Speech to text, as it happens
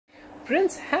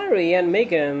Prince Harry and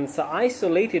Meghan's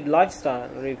isolated lifestyle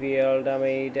revealed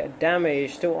amid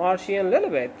damage to Archie and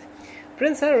Lilibet.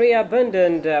 Prince Harry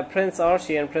abandoned Prince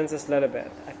Archie and Princess Lilibet,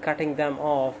 cutting them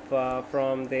off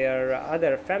from their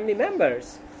other family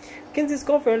members. Kinsey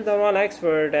Schofield, the royal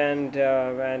expert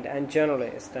and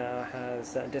journalist,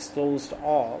 has disclosed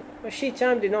all. She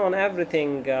chimed in on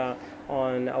everything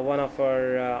on one of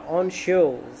her own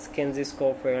shows, Kinsey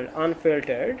Schofield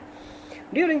Unfiltered.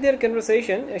 During their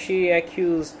conversation, she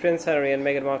accused Prince Harry and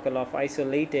Meghan Markle of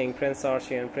isolating Prince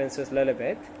Archie and Princess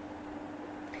Lilibet.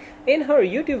 In her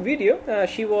YouTube video,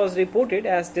 she was reported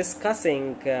as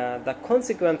discussing the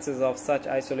consequences of such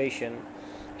isolation.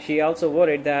 She also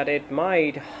worried that it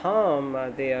might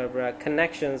harm their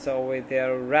connections with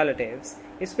their relatives,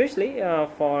 especially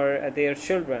for their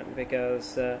children,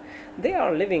 because they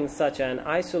are living such an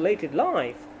isolated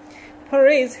life.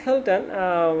 Perez Hilton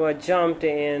jumped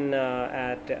in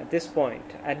at this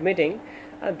point, admitting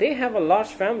they have a large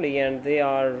family and they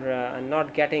are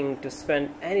not getting to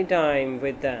spend any time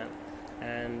with them,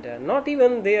 and not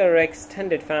even their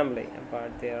extended family,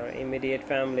 but their immediate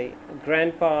family,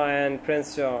 Grandpa and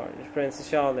Prince George, Princess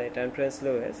Charlotte and Prince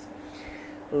Louis.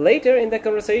 Later in the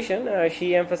conversation,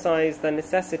 she emphasized the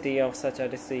necessity of such a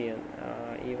decision,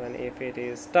 even if it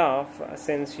is tough,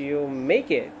 since you make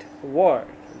it work.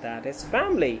 That is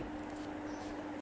family.